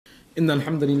إن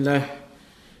الحمد لله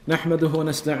نحمده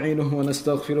ونستعينه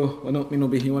ونستغفره ونؤمن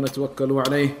به ونتوكل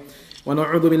عليه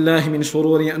ونعوذ بالله من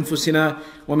شرور أنفسنا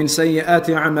ومن سيئات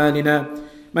أعمالنا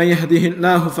من يهده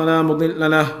الله فلا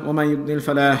مضل له ومن يضلل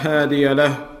فلا هادي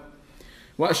له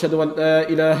وأشهد أن لا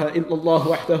إله إلا الله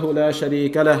وحده لا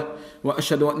شريك له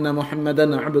وأشهد أن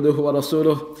محمدا عبده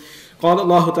ورسوله قال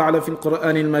الله تعالى في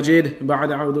القرآن المجيد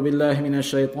بعد أعوذ بالله من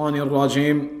الشيطان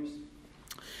الرجيم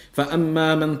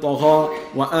فأما من طغى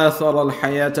وآثر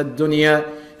الحياة الدنيا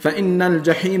فإن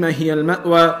الجحيم هي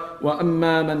المأوى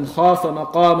وأما من خاف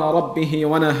مقام ربه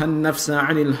ونهى النفس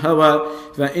عن الهوى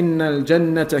فإن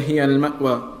الجنة هي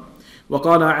المأوى.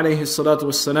 وقال عليه الصلاة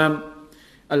والسلام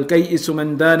الكيس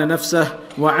من دان نفسه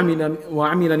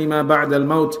وعمل لما بعد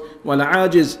الموت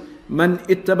والعاجز من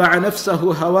اتبع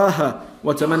نفسه هواها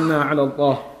وتمنى على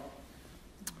الله.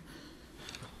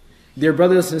 Dear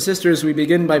brothers and sisters, we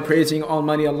begin by praising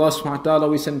Almighty Allah subhanahu wa ta'ala.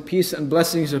 We send peace and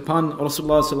blessings upon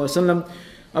Rasulullah sallallahu alaihi wasallam,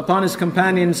 upon his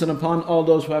companions, and upon all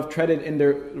those who have treaded in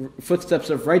their footsteps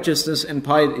of righteousness and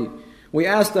piety. We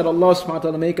ask that Allah subhanahu wa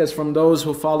ta'ala make us from those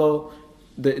who follow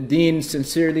the deen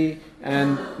sincerely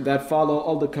and that follow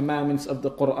all the commandments of the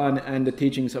Quran and the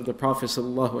teachings of the Prophet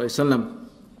sallallahu alaihi wasallam.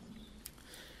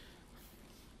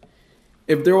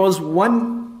 If there was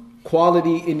one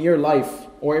quality in your life,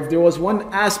 or if there was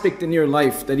one aspect in your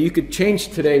life that you could change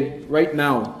today, right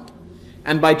now,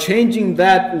 and by changing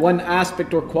that one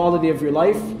aspect or quality of your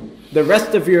life, the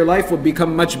rest of your life would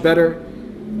become much better.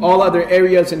 All other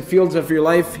areas and fields of your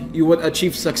life, you would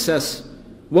achieve success.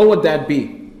 What would that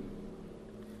be?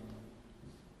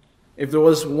 If there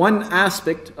was one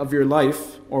aspect of your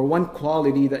life or one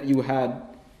quality that you had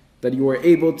that you were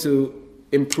able to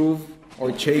improve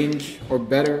or change or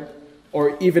better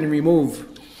or even remove,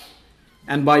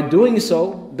 and by doing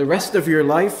so, the rest of your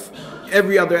life,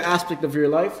 every other aspect of your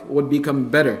life would become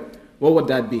better, what would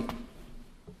that be?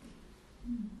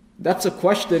 That's a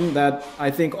question that I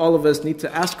think all of us need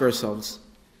to ask ourselves.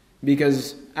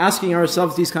 Because asking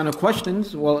ourselves these kind of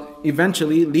questions will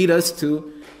eventually lead us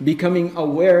to becoming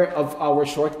aware of our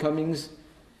shortcomings,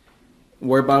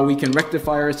 whereby we can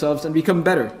rectify ourselves and become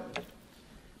better.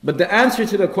 But the answer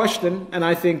to the question, and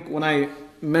I think when I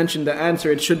mention the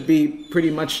answer, it should be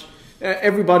pretty much,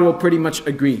 everybody will pretty much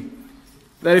agree,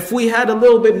 that if we had a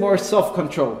little bit more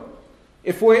self-control,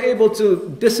 if we're able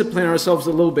to discipline ourselves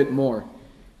a little bit more,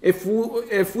 if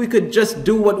we could just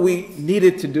do what we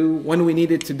needed to do when we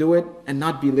needed to do it and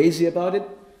not be lazy about it,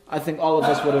 I think all of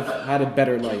us would have had a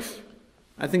better life.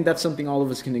 I think that's something all of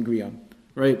us can agree on,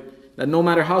 right? That no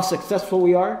matter how successful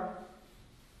we are,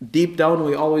 deep down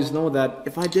we always know that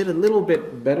if I did a little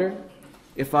bit better,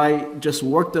 if I just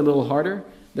worked a little harder,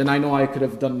 then I know I could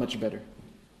have done much better.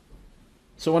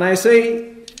 So when I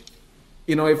say,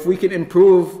 if we can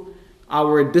improve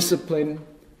our discipline,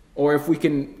 or if we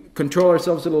can control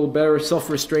ourselves a little better,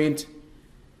 self-restraint,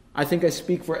 I think I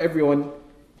speak for everyone,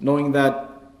 knowing that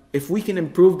if we can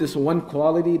improve this one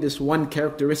quality, this one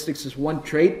characteristic, this one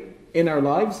trait in our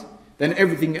lives, then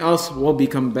everything else will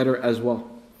become better as well.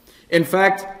 In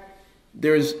fact,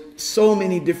 there's so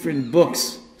many different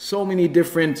books, so many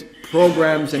different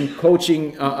programs and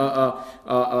coaching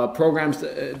programs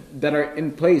that are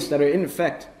in place, that are in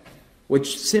effect,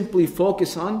 which simply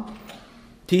focus on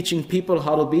teaching people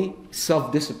how to be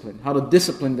self-disciplined, how to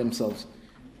discipline themselves.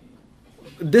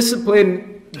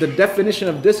 Discipline, the definition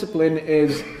of discipline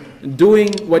is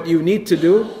doing what you need to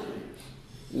do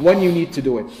when you need to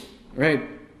do it, right?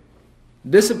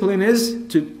 Discipline is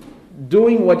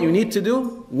doing what you need to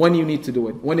do when you need to do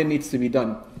it, when it needs to be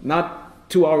done. Not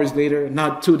 2 hours later,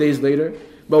 not 2 days later,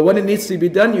 but when it needs to be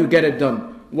done, you get it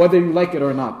done, whether you like it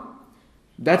or not.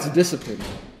 That's discipline.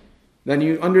 Then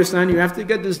you understand you have to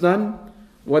get this done,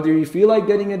 whether you feel like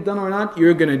getting it done or not,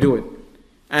 you're going to do it.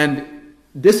 And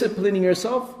disciplining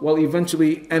yourself will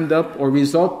eventually end up or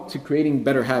result to creating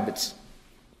better habits.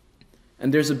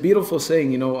 And there's a beautiful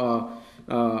saying,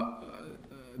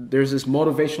 there's this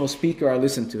motivational speaker I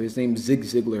listen to, his name's Zig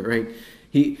Ziglar, right?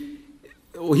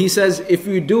 He says, if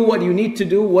you do what you need to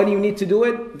do when you need to do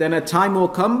it, then a time will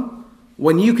come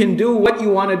when you can do what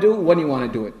you want to do when you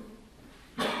want to do it.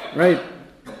 Right?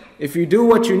 If you do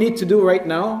what you need to do right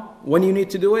now, when you need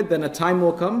to do it, then a time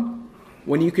will come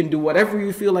when you can do whatever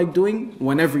you feel like doing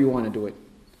whenever you want to do it.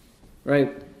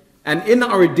 Right? And in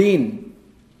our deen,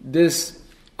 this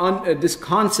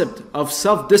concept of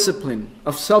self-discipline,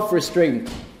 of self-restraint,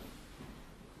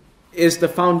 is the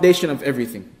foundation of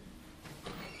everything.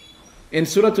 In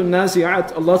Surah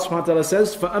Al-Nazi'at, Allah subhanahu wa ta'ala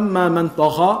says, فَأَمَّا مَنْ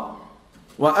طَغَى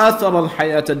وَآثَرَ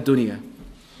الْحَيَاةَ الدُّنْيَا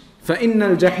فإن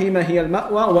الجحيم هي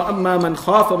المأوى وأما من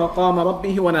خاف مقام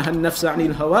ربه ونهى النفس عن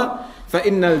الهوى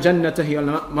فإن الجنة هي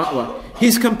المأوى.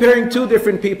 He's comparing two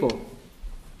different people.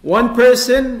 One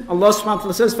person, Allah subhanahu wa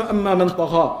ta'ala says, فَأَمَّا مَنْ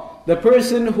طَغَى, the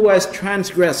person who has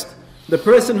transgressed, the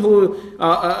person who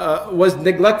was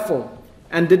neglectful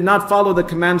and did not follow the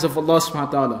commands of Allah subhanahu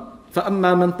wa ta'ala.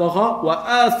 فَأَمَّا مَنْ طَغَى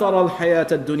وَآثَرَ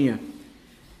الْحَيَاةَ الدُّنْيَا,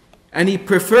 and he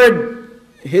preferred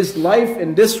his life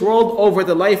in this world over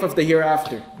the life of the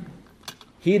hereafter.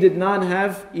 He did not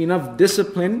have enough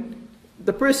discipline.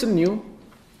 The person knew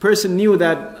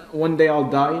that one day I'll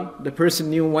die. The person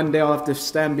knew one day I'll have to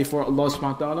stand before Allah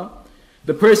subhanahu wa ta'ala.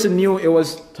 The person knew it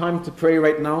was time to pray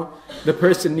right now. The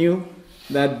person knew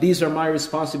that these are my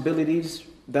responsibilities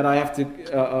that I have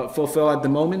to fulfill at the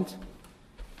moment.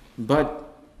 But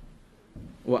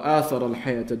وَآثَرَ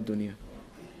الْحَيَاةَ الدُّنْيَا,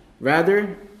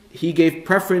 rather he gave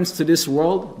preference to this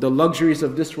world, the luxuries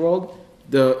of this world,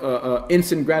 the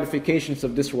instant gratifications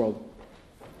of this world.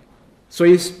 So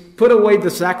he's put away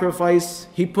the sacrifice,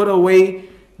 he put away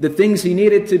the things he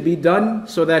needed to be done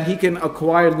so that he can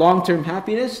acquire long-term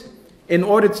happiness in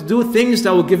order to do things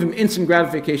that will give him instant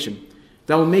gratification,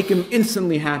 that will make him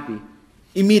instantly happy,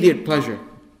 immediate pleasure.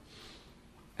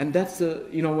 And that's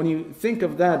when you think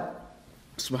of that,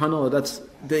 subhanAllah, that's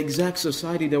the exact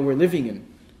society that we're living in.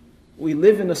 We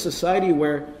live in a society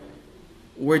where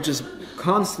we're just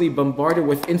constantly bombarded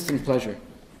with instant pleasure,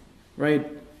 right?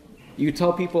 You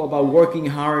tell people about working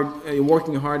hard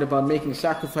about making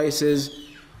sacrifices,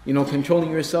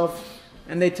 controlling yourself,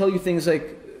 and they tell you things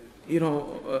like,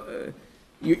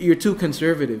 you're too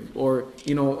conservative, or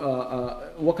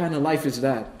what kind of life is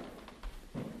that?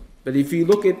 But if you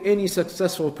look at any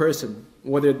successful person,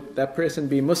 whether that person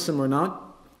be Muslim or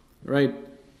not, right?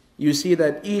 You see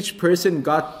that each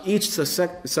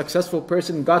successful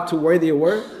person got to where they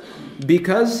were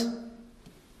because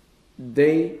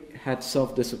they had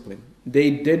self-discipline.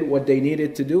 They did what they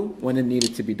needed to do when it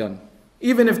needed to be done.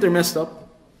 Even if they're messed up,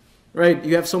 right?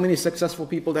 You have so many successful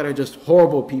people that are just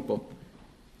horrible people,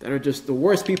 that are just the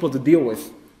worst people to deal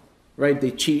with, right? They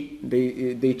cheat,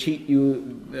 they cheat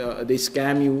you, they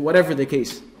scam you, whatever the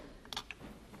case.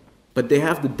 But they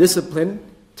have the discipline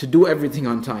to do everything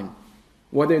on time.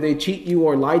 Whether they cheat you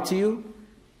or lie to you,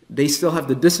 they still have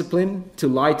the discipline to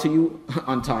lie to you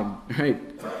on time, right?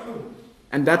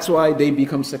 And that's why they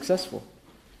become successful.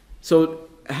 So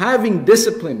having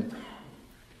discipline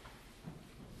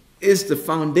is the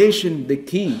foundation, the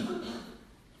key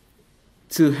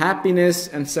to happiness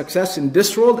and success in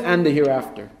this world and the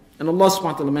hereafter. And Allah subhanahu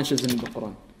wa ta'ala mentions in the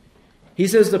Quran. He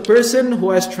says the person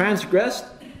who has transgressed,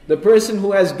 the person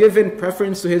who has given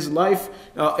preference to his life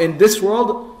in this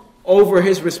world over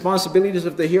his responsibilities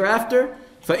of the hereafter,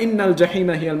 فَإِنَّ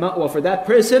الْجَحِيمَ هِيَ الْمَأْوَى, for that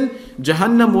person,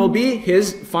 Jahannam will be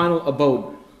his final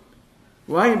abode.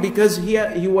 Why? Because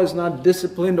he was not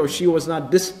disciplined, or she was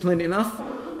not disciplined enough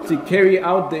to carry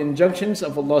out the injunctions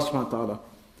of Allah subhanahu wa ta'ala.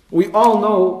 We all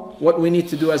know what we need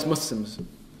to do as Muslims,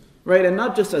 right? And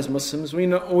not just as Muslims,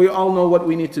 we all know what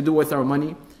we need to do with our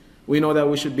money. We know that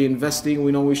we should be investing,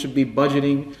 we know we should be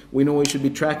budgeting, we know we should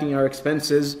be tracking our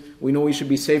expenses, we know we should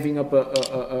be saving up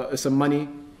some money,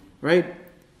 right?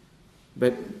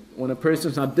 But when a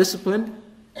person is not disciplined,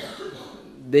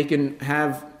 they can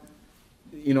have,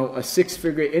 a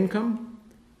six-figure income,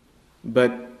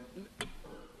 but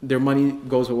their money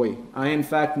goes away. I in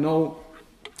fact know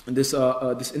this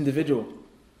individual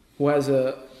who has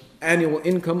an annual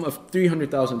income of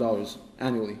 $300,000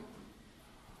 annually.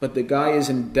 But the guy is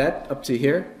in debt up to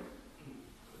here.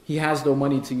 He has no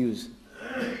money to use.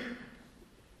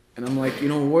 And I'm like,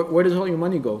 where does all your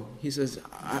money go? He says,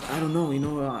 I don't know,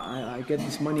 I get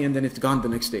this money and then it's gone the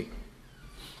next day.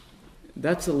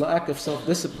 That's a lack of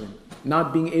self-discipline.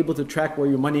 Not being able to track where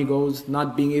your money goes,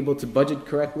 not being able to budget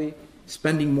correctly,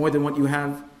 spending more than what you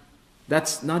have.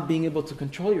 That's not being able to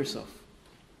control yourself.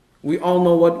 We all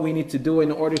know what we need to do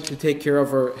in order to take care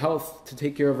of our health, to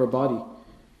take care of our body.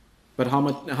 But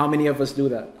how many of us do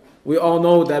that? We all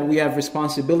know that we have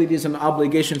responsibilities and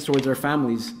obligations towards our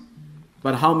families.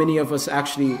 But how many of us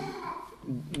actually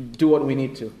do what we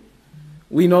need to?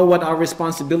 We know what our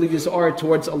responsibilities are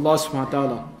towards Allah subhanahu wa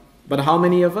ta'ala. But how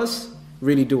many of us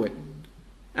really do it?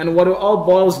 And what it all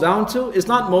boils down to is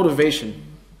not motivation.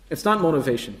 It's not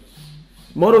motivation.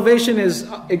 Motivation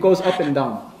it goes up and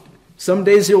down. Some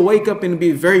days you'll wake up and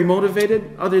be very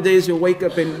motivated. Other days you'll wake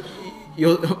up and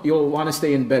you'll want to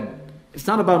stay in bed. It's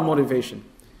not about motivation.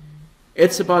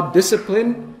 It's about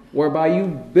discipline, whereby you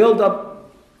build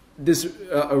up this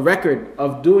a record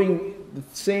of doing the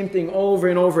same thing over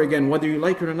and over again, whether you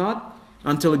like it or not,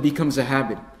 until it becomes a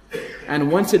habit.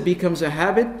 And once it becomes a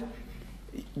habit,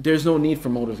 there's no need for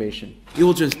motivation.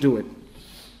 You'll just do it.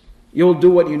 You'll do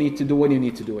what you need to do when you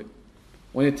need to do it.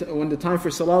 When the time for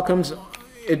salah comes,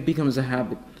 it becomes a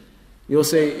habit. You'll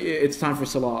say, it's time for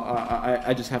salah,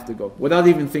 I just have to go. Without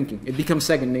even thinking. It becomes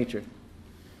second nature.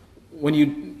 When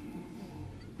you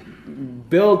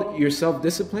build your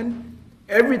self-discipline,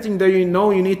 everything that you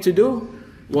know you need to do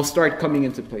will start coming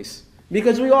into place.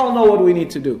 Because we all know what we need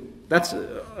to do. That's,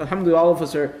 alhamdulillah, all of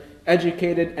us are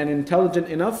educated and intelligent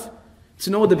enough to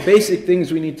know the basic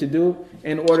things we need to do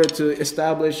in order to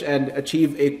establish and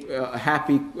achieve a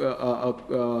happy,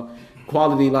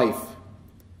 quality life.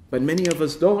 But many of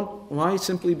us don't. Why?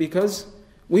 Simply because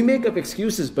we make up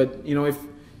excuses. But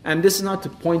and this is not to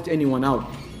point anyone out,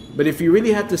 but if you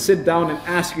really had to sit down and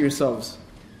ask yourselves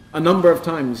a number of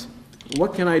times,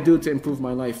 what can I do to improve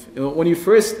my life? When you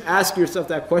first ask yourself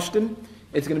that question,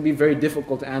 it's going to be very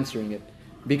difficult answering it,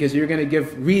 because you're going to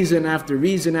give reason after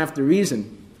reason after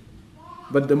reason.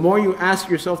 But the more you ask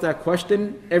yourself that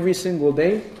question every single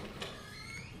day,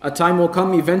 a time will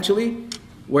come eventually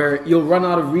where you'll run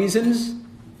out of reasons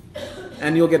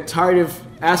and you'll get tired of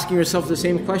asking yourself the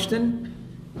same question,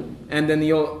 and then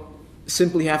you'll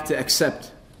simply have to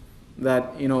accept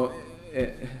that,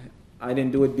 I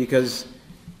didn't do it because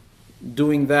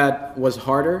doing that was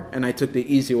harder and I took the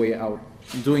easy way out.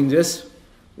 Doing this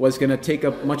was going to take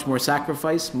up much more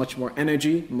sacrifice, much more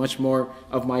energy, much more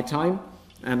of my time,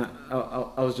 and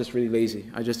I was just really lazy.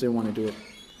 I just didn't want to do it.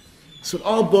 So it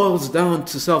all boils down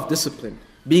to self-discipline,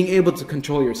 being able to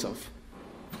control yourself.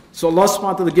 So Allah subhanahu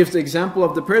wa ta'ala gives the example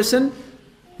of the person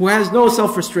who has no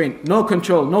self-restraint, no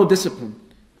control, no discipline.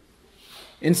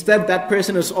 Instead, that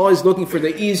person is always looking for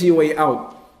the easy way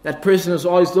out. That person is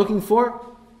always looking for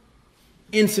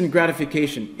instant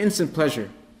gratification, instant pleasure.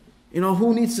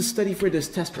 Who needs to study for this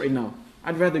test right now?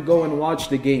 I'd rather go and watch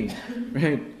the game,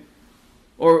 right?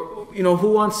 Or,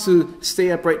 who wants to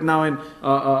stay up right now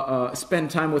and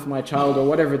spend time with my child, or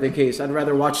whatever the case? I'd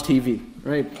rather watch TV,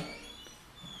 right?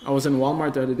 I was in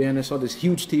Walmart the other day and I saw this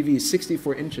huge TV,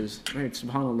 64 inches, right?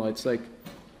 SubhanAllah, it's like,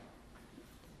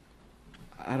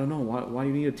 I don't know, why do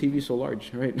you need a TV so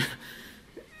large, right?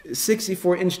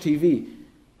 64-inch TV.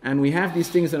 And we have these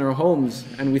things in our homes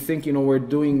and we think, we're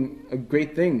doing a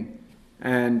great thing.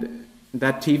 And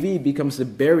that TV becomes the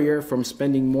barrier from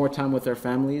spending more time with our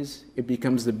families. It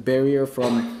becomes the barrier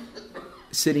from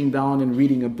sitting down and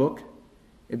reading a book.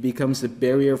 It becomes the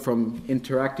barrier from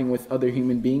interacting with other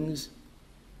human beings.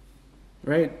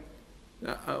 Right?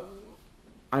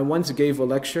 I once gave a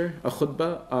lecture, a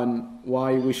khutbah, on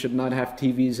why we should not have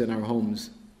TVs in our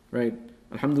homes. Right?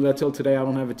 Alhamdulillah, till today I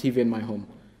don't have a TV in my home.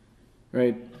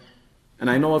 Right? And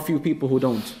I know a few people who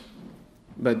don't.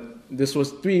 But this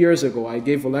was 3 years ago. I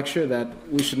gave a lecture that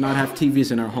we should not have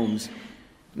TVs in our homes.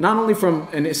 Not only from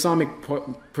an Islamic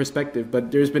perspective, but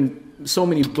there's been so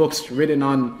many books written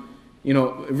on,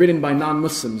 written by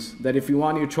non-Muslims, that if you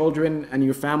want your children and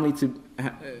your family to,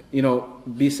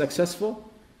 be successful,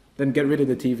 then get rid of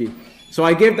the TV. So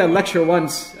I gave that lecture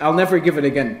once. I'll never give it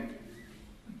again.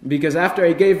 Because after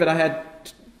I gave it, I had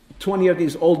 20 of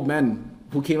these old men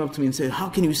who came up to me and said, how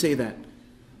can you say that?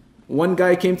 One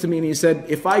guy came to me and he said,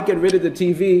 if I get rid of the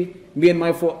TV, me and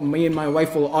my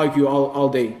wife will argue all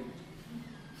day.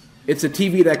 It's the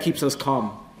TV that keeps us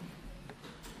calm.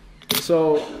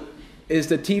 So, is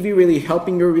the TV really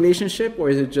helping your relationship, or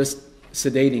is it just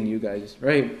sedating you guys,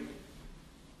 right?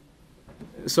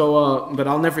 So, but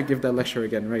I'll never give that lecture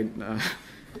again, right?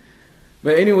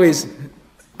 But anyways,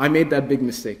 I made that big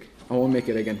mistake. I won't make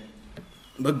it again.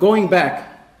 But going back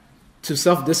to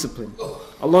self-discipline,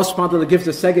 Allah subhanahu wa ta'ala gives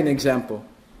the second example.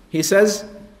 He says,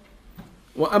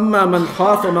 وَأَمَّا مَنْ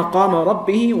خَافَ مَقَامَ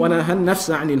رَبِّهِ وَنَهَى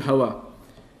النَّفْسَ عَنِ الْهَوَىٰ.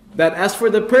 That as for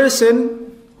the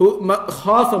person who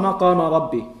خَافَ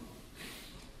مَقَامَ رَبِّهِ,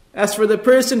 as for the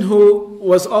person who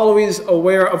was always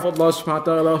aware of Allah subhanahu wa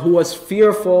ta'ala, who was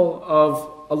fearful of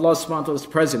Allah subhanahu wa ta'ala's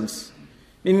presence,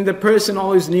 meaning the person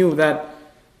always knew that,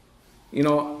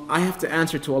 I have to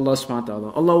answer to Allah subhanahu wa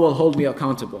ta'ala. Allah will hold me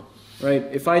accountable. Right?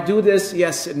 If I do this,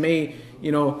 yes, it may,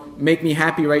 make me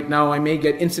happy right now. I may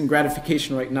get instant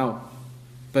gratification right now.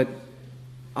 But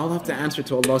I'll have to answer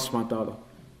to Allah subhanahu wa ta'ala.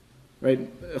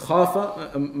 Right?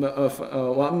 وَأَمَّا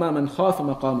مَنْ خَافَ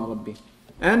مَقَامَ رَبِّهِ.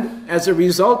 And as a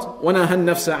result, وَنَهَى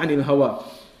النَّفْسَ عَنِ الْهَوَىٰ.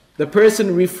 The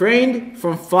person refrained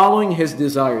from following his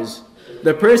desires.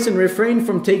 The person refrained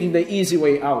from taking the easy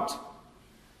way out.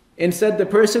 Instead, the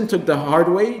person took the hard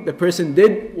way. The person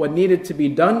did what needed to be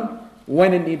done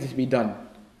when it needed to be done.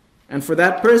 And for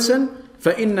that person,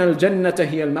 فَإِنَّ الْجَنَّةَ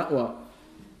هِيَ الْمَأْوَى.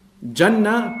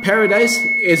 Jannah, paradise,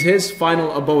 is his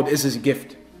final abode, is his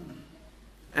gift.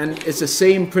 And it's the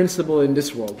same principle in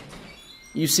this world.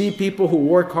 You see people who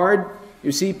work hard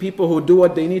you see people who do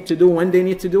what they need to do when they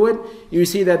need to do it, you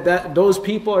see that those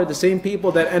people are the same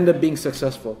people that end up being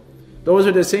successful. Those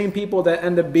are the same people that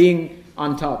end up being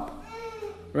on top.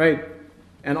 Right?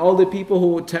 And all the people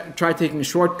who try taking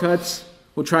shortcuts,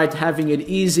 who try having it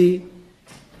easy,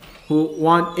 who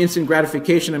want instant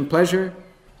gratification and pleasure,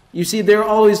 you see they're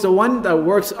always the one that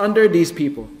works under these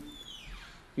people.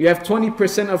 You have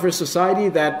 20% of our society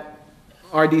that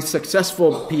are these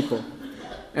successful people.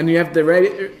 And you have the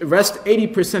rest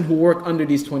 80% who work under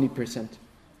these 20%.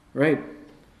 Right?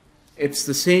 It's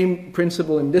the same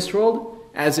principle in this world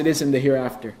as it is in the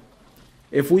hereafter.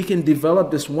 If we can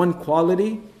develop this one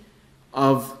quality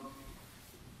of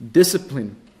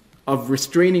discipline, of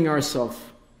restraining ourselves,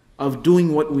 of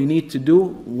doing what we need to do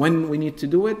when we need to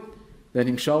do it, then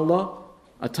inshallah,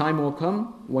 a time will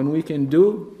come when we can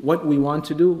do what we want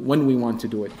to do when we want to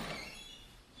do it.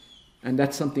 And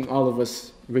that's something all of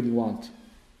us really want.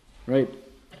 Right?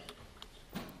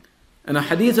 And a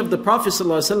hadith of the Prophet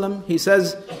ﷺ, he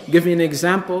says, giving an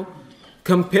example,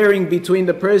 comparing between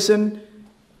the person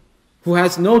who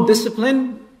has no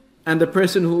discipline and the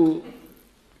person who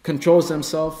controls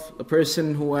themselves, a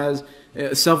person who has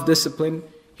self-discipline.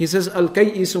 He says,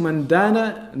 Al-Kayyisu man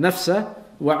dana nafsa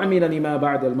wa amila lima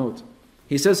ba'da al-maut.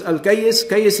 He says,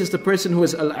 Kayyis is the person who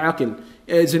is al-aqil,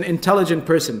 is an intelligent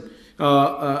person. It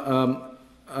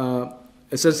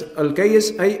says,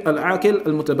 Al-Kayyis ay al-aqil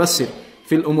al-mutabassir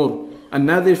fil umur,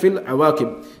 al-nadir fil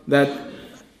awaqib. That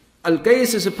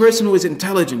Al-Kayyis is a person who is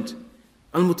intelligent.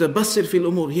 Al-mutabassir fil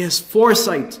umur, he has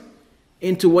foresight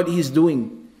into what he's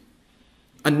doing.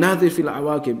 Al-nadir fil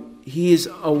awaqib, he is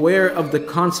aware of the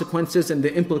consequences and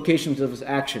the implications of his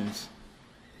actions.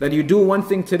 That you do one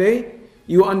thing today,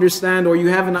 you understand or you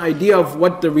have an idea of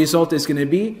what the result is going to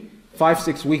be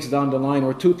 5-6 weeks down the line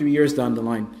or 2-3 years down the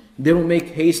line. They don't make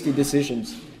hasty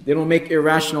decisions. They don't make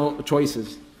irrational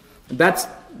choices. That's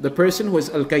the person who is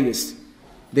al-kayyis.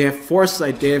 They have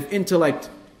foresight, they have intellect,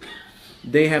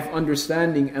 they have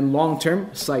understanding and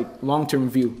long-term sight, long-term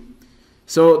view.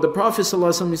 So the Prophet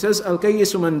ﷺ, he says,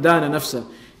 Al-Kayyisu man dana nafsa,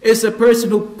 is the person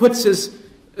who puts his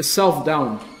self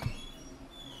down.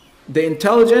 The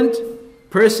intelligent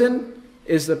person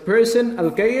is the person,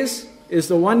 Al-Kayyis, is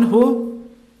the one who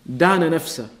dana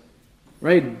nafsa.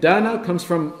 Right? Dana comes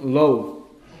from low.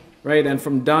 Right? And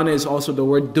from dana is also the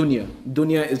word dunya.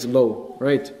 Dunya is low.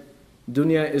 Right?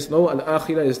 Dunya is low.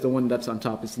 Al-Akhirah is the one that's on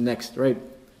top. It's next. Right?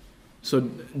 So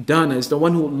dana is the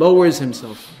one who lowers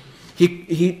himself.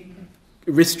 He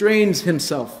restrains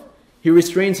himself. He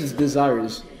restrains his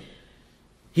desires.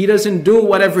 He doesn't do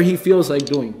whatever he feels like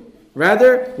doing.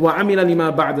 Rather, وَعَمِلَ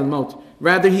لِمَا بَعْدَ الْمَوْتِ.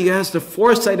 Rather, he has the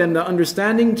foresight and the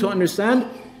understanding to understand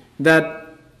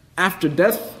that after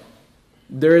death,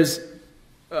 there is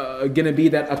going to be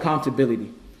that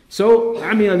accountability. So,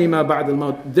 عَمِلَ لِمَا بَعْدَ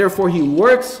الْمَوْتِ. Therefore, he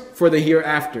works for the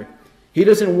hereafter. He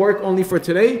doesn't work only for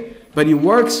today, but he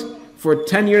works for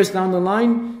 10 years down the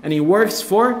line, and he works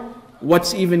for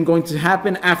what's even going to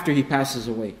happen after he passes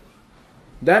away.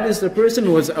 That is the person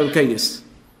who is al-kayyis.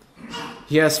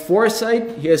 He has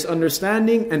foresight, he has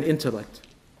understanding and intellect.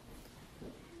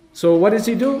 So what does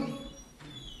he do?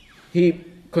 He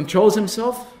controls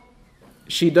himself,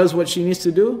 she does what she needs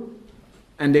to do,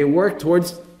 and they work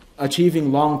towards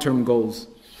achieving long-term goals.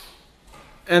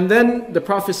 And then the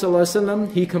Prophet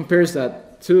ﷺ, he compares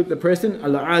that to the person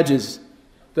al-ajiz,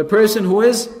 the person who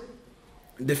is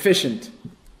deficient.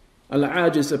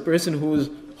 Al-ajiz, a person who is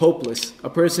hopeless, a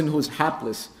person who is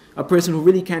hapless, a person who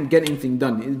really can't get anything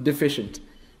done, is deficient.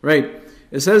 Right?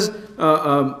 It says,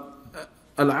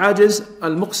 Al-ajiz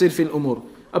al-muqsir fil umur,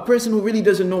 a person who really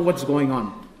doesn't know what's going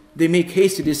on. They make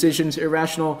hasty decisions,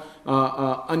 irrational,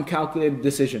 uncalculated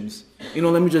decisions.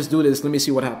 Let me just do this, let me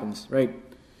see what happens. Right?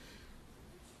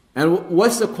 And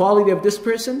what's the quality of this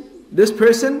person? This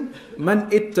person, man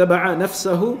ittaba'a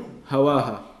nafsahu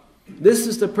hawaha. This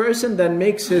is the person that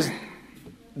makes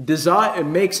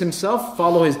himself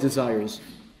follow his desires.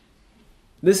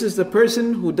 This is the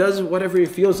person who does whatever he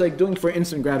feels like doing for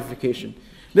instant gratification.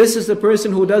 This is the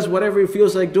person who does whatever he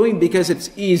feels like doing because it's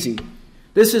easy.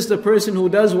 This is the person who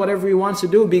does whatever he wants to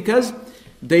do because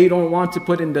they don't want to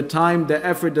put in the time, the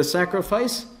effort, the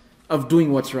sacrifice of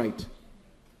doing what's right.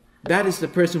 That is the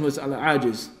person who is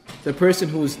al-ajiz, the person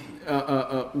who is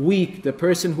weak, the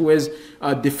person who is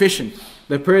deficient,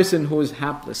 the person who is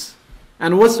hapless.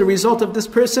 And what's the result of this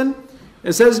person?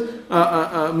 It says,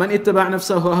 "Man ittaba'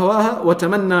 nafsahu hawaha wa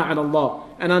tamanna 'ala Allah."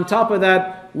 And on top of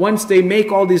that, once they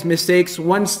make all these mistakes,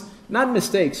 once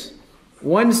they,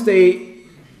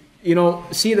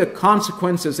 see the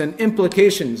consequences and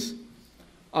implications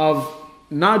of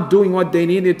not doing what they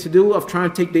needed to do, of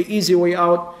trying to take the easy way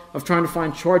out, of trying to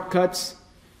find shortcuts,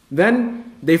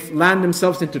 Then they land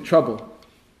themselves into trouble.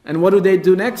 And what do they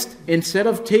do next? Instead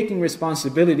of taking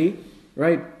responsibility,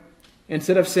 right?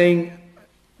 Instead of saying,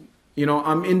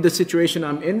 I'm in the situation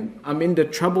I'm in the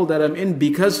trouble that I'm in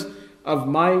because of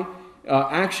my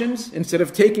actions. Instead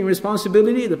of taking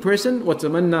responsibility, the person,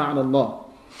 وَتَمَنَّى عَلَى اللَّهِ.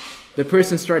 The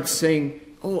person starts saying,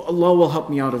 oh, Allah will help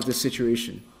me out of this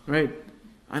situation, right?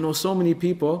 I know so many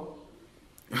people,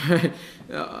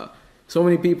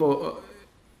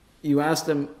 you ask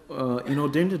them,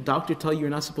 didn't the doctor tell you you're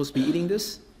not supposed to be eating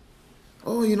this?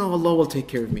 Oh, Allah will take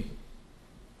care of me.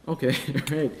 Okay,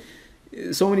 right.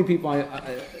 So many people,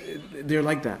 they're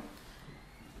like that.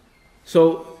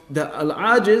 So the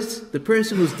al-ajiz, the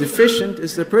person who's deficient,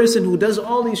 is the person who does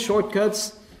all these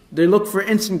shortcuts. They look for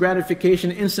instant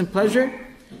gratification, instant pleasure,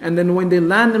 and then when they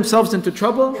land themselves into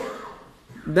trouble,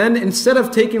 then instead of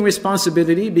taking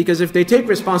responsibility, because if they take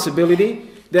responsibility,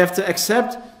 they have to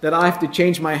accept that I have to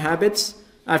change my habits,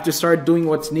 I have to start doing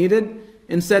what's needed.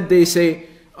 Instead they say,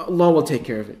 Allah will take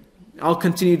care of it. I'll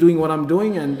continue doing what I'm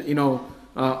doing, and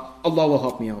Allah will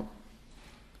help me out.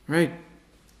 Right?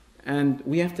 And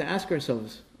we have to ask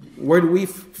ourselves, where do we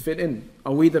fit in?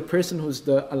 Are we the person who's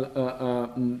the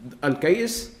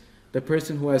al-qais, the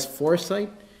person who has foresight,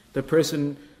 the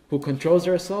person who controls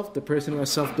ourselves, the person who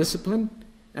has self-discipline,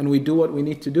 and we do what we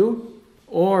need to do?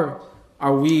 Or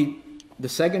are we the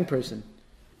second person,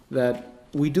 that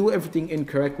we do everything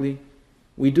incorrectly,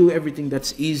 we do everything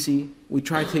that's easy, we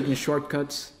try taking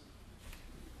shortcuts,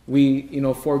 we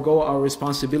forego our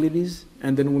responsibilities,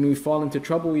 and then when we fall into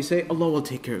trouble we say, Allah will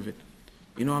take care of it.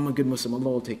 I'm a good Muslim, Allah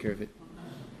will take care of it.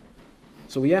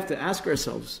 So we have to ask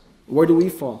ourselves, where do we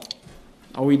fall?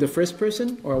 Are we the first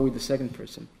person or are we the second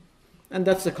person? And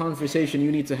that's the conversation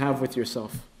you need to have with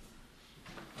yourself.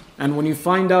 And when you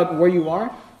find out where you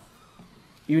are,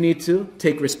 you need to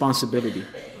take responsibility.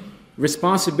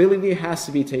 Responsibility has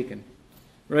to be taken.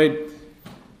 Right?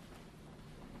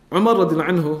 Umar radiallahu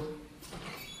anhu,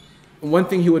 one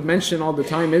thing he would mention all the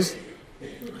time is,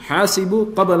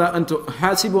 حَاسِبُوا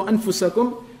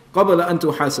أَنفُسَكُمْ قَبَلَ أَن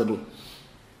تُحَاسَبُوا.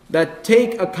 That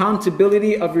take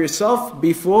accountability of yourself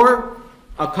before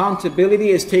accountability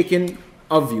is taken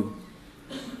of you.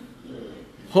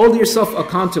 Hold yourself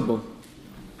accountable.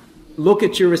 Look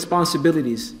at your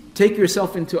responsibilities. Take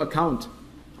yourself into account.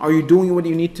 Are you doing what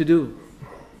you need to do?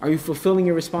 Are you fulfilling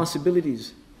your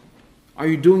responsibilities? Are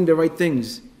you doing the right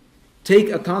things? Take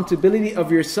accountability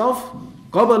of yourself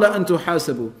قَبَلَ أَن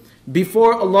تُحَاسَبُوا.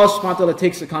 Before Allah subhanahu wa ta'ala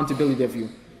takes accountability of you.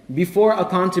 Before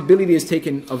accountability is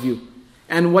taken of you.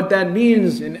 And what that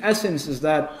means in essence is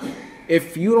that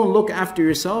if you don't look after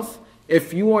yourself,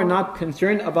 if you are not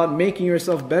concerned about making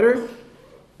yourself better,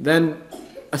 then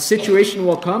a situation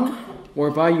will come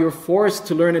whereby you're forced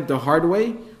to learn it the hard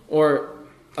way, or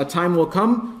a time will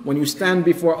come when you stand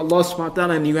before Allah subhanahu wa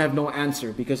ta'ala and you have no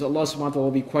answer, because Allah subhanahu wa ta'ala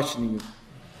will be questioning you.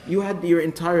 You had your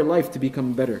entire life to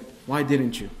become better. Why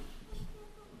didn't you?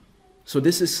 So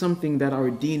this is something that our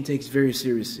deen takes very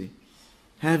seriously.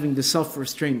 Having the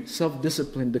self-restraint,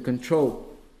 self-discipline, the control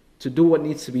to do what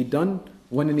needs to be done,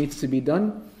 when it needs to be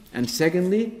done. And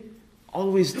secondly,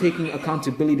 always taking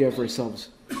accountability of ourselves.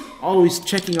 Always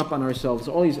checking up on ourselves.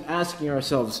 Always asking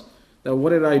ourselves that what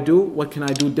did I do? What can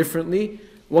I do differently?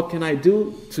 What can I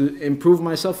do to improve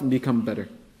myself and become better?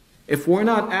 If we're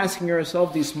not asking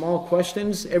ourselves these small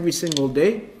questions every single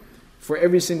day, for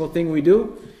every single thing we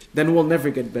do, then we'll never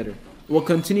get better. We'll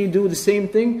continue to do the same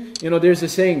thing. There's a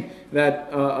saying that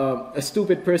a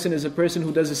stupid person is a person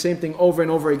who does the same thing over and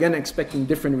over again expecting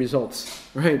different results.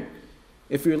 Right?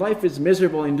 If your life is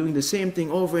miserable and doing the same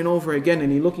thing over and over again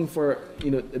and you're looking for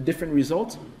a different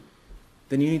result,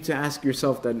 then you need to ask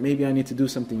yourself that maybe I need to do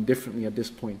something differently at this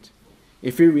point.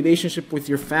 If your relationship with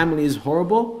your family is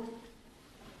horrible,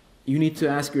 you need to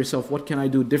ask yourself, what can I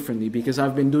do differently? Because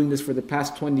I've been doing this for the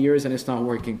past 20 years and it's not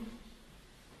working.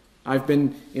 I've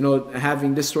been,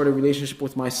 having this sort of relationship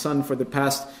with my son for the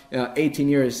past 18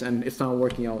 years and it's not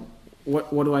working out.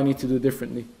 What do I need to do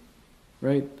differently?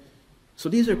 Right? So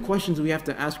these are questions we have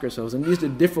to ask ourselves, and these are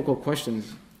difficult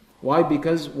questions. Why?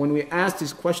 Because when we ask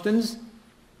these questions,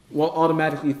 we'll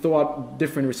automatically throw out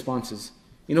different responses.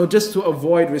 Just to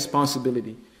avoid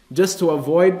responsibility. Just to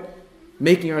avoid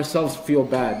making ourselves feel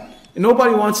bad. And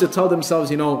nobody wants to tell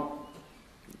themselves,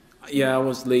 yeah, I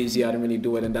was lazy, I didn't really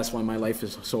do it, and that's why my life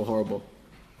is so horrible.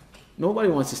 Nobody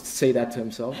wants to say that to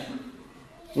himself.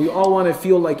 We all want to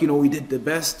feel like, we did the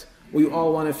best. We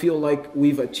all want to feel like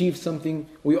we've achieved something.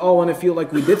 We all want to feel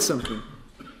like we did something.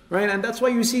 Right? And that's why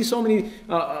you see so many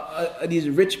these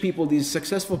rich people, these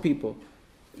successful people.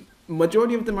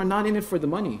 Majority of them are not in it for the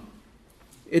money.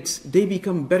 They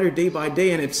become better day by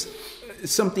day, and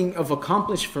something of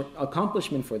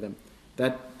accomplishment for them.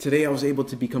 That today I was able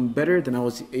to become better than I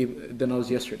was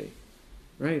yesterday,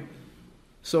 right?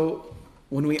 So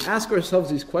when we ask ourselves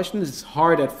these questions, it's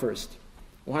hard at first.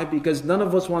 Why? Because none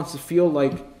of us wants to feel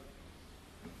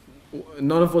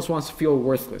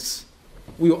worthless.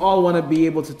 We all want to be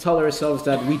able to tell ourselves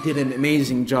that we did an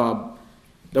amazing job,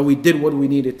 that we did what we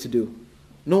needed to do.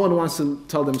 No one wants to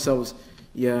tell themselves,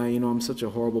 yeah, I'm such a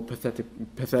horrible,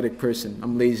 pathetic person.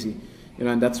 I'm lazy,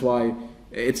 and that's why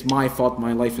it's my fault.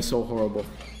 My life is so horrible.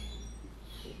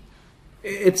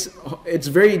 It's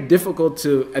very difficult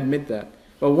to admit that.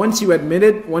 But once you admit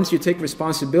it, once you take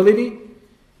responsibility,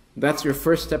 that's your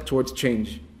first step towards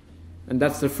change. And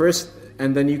that's the first,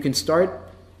 and then you can start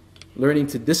learning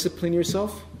to discipline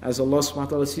yourself, as Allah subhanahu wa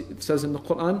ta'ala says in the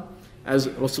Quran, as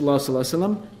Rasulullah sallallahu alaihi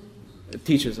wasallam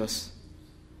teaches us.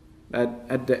 That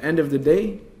at the end of the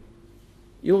day,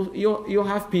 you'll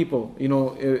have people,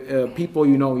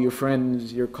 your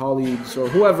friends, your colleagues, or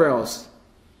whoever else.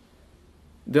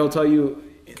 They'll tell you,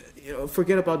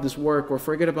 forget about this work, or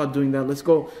forget about doing that. Let's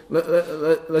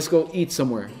go eat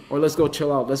somewhere, or let's go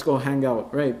chill out. Let's go hang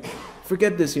out, right?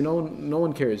 Forget this. No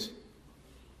one cares.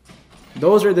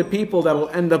 Those are the people that will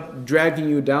end up dragging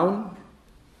you down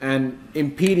and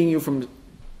impeding you from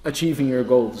achieving your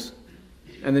goals.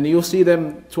 And then you'll see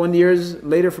them 20 years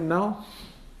later from now,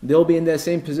 they'll be in that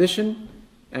same position.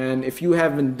 And if you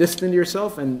haven't distanced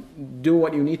yourself and do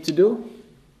what you need to do,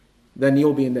 then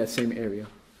you'll be in that same area.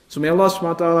 So may Allah subhanahu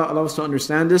wa ta'ala allow us to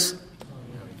understand this.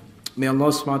 May Allah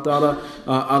subhanahu wa ta'ala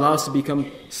allow us to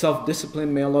become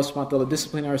self-disciplined. May Allah subhanahu wa ta'ala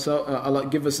discipline ourselves, Allah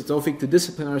give us the tawfiq to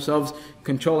discipline ourselves,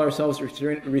 control ourselves,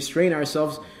 restrain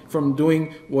ourselves from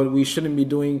doing what we shouldn't be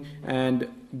doing, and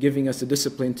giving us the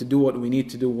discipline to do what we need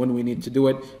to do when we need to do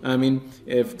it. I mean,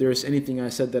 if there's anything I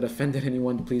said that offended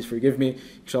anyone, please forgive me.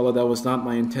 Inshallah, that was not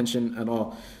my intention at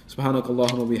all. سبحانك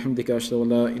اللهم وبحمدك أشهد أن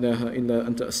لا إله إلا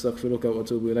أنت أستغفرك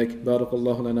وأتوب إليك. بارك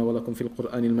الله لنا ولكم في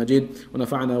القرآن المجيد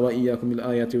ونفعنا وإياكم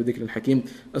بالآيات وذكر الحكيم.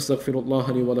 أستغفر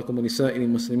الله لي ولكم ولسائر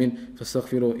المسلمين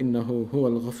فاستغفروا إنه هو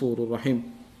الغفور الرحيم.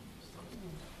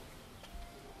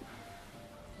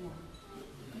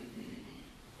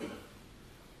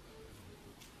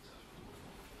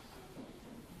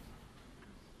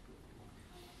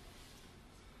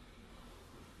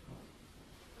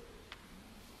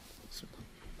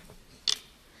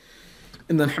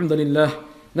 إن الحمد لله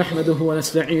نحمده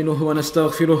ونستعينه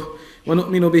ونستغفره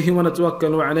ونؤمن به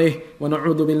ونتوكل عليه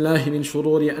ونعوذ بالله من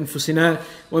شرور أنفسنا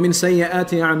ومن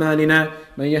سيئات أعمالنا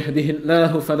من يهده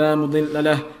الله فلا مضل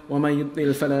له ومن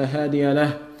يضلل فلا هادي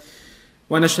له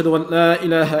ونشهد أن لا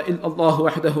إله إلا الله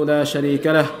وحده لا شريك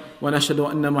له ونشهد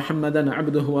أن محمدا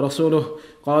عبده ورسوله.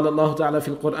 قال الله تعالى في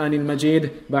القرآن المجيد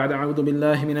بعد أعوذ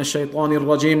بالله من الشيطان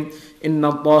الرجيم إن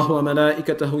الله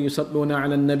وملائكته يصلون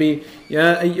على النبي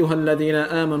يا أيها الذين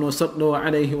آمنوا صلوا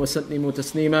عليه وسلموا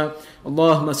تسليما.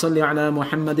 اللهم صل على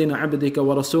محمد عبدك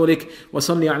ورسولك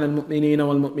وصل على المؤمنين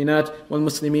والمؤمنات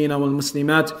والمسلمين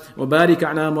والمسلمات وبارك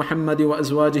على محمد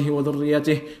وأزواجه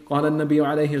وذريته. قال النبي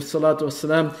عليه الصلاة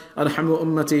والسلام أرحم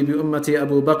أمتي بأمتي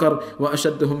أبو بكر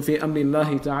وأشدهم في أمر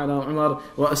الله تعالى عمر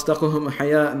وأصدقهم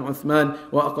حياء عثمان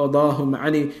وأقضاهم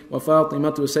علي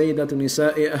وفاطمة سيدة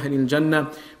نساء أهل الجنة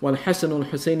والحسن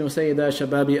والحسين سيدا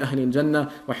شباب أهل الجنة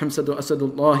وحمزة أسد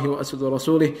الله وأسد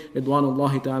رسوله رضوان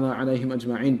الله تعالى عليهم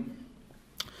أجمعين.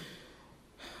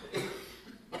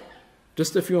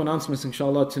 Just a few announcements,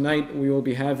 inshallah. Tonight we will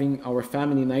be having our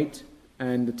family night,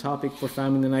 and the topic for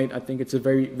family night, I think it's a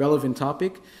very relevant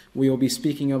topic. We will be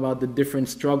speaking about the different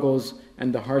struggles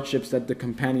and the hardships that the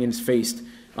companions faced.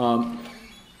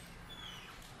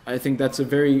 I think that's a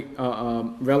very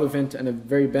relevant and a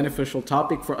very beneficial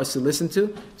topic for us to listen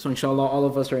to. So inshallah, all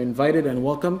of us are invited and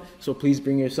welcome. So please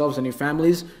bring yourselves and your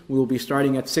families. We will be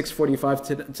starting at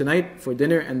 6:45 tonight for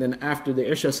dinner, and then after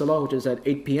the Isha Salah, which is at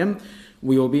 8 p.m.,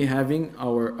 we will be having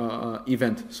our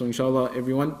event. So inshallah,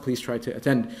 everyone, please try to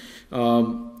attend.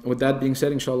 With that being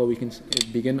said, inshallah, we can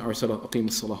begin our Salah. Aqim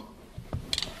as-Salah.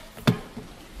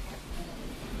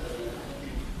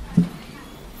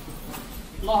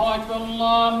 الله أكبر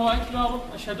الله أكبر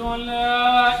أشهد أن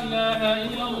لا إله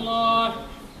إلا الله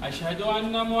أشهد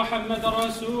أن محمد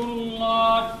رسول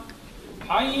الله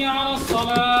حي على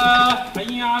الصلاة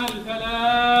حي على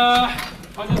الفلاح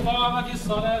قد قامت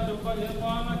الصلاة قد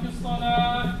قامت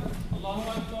الصلاة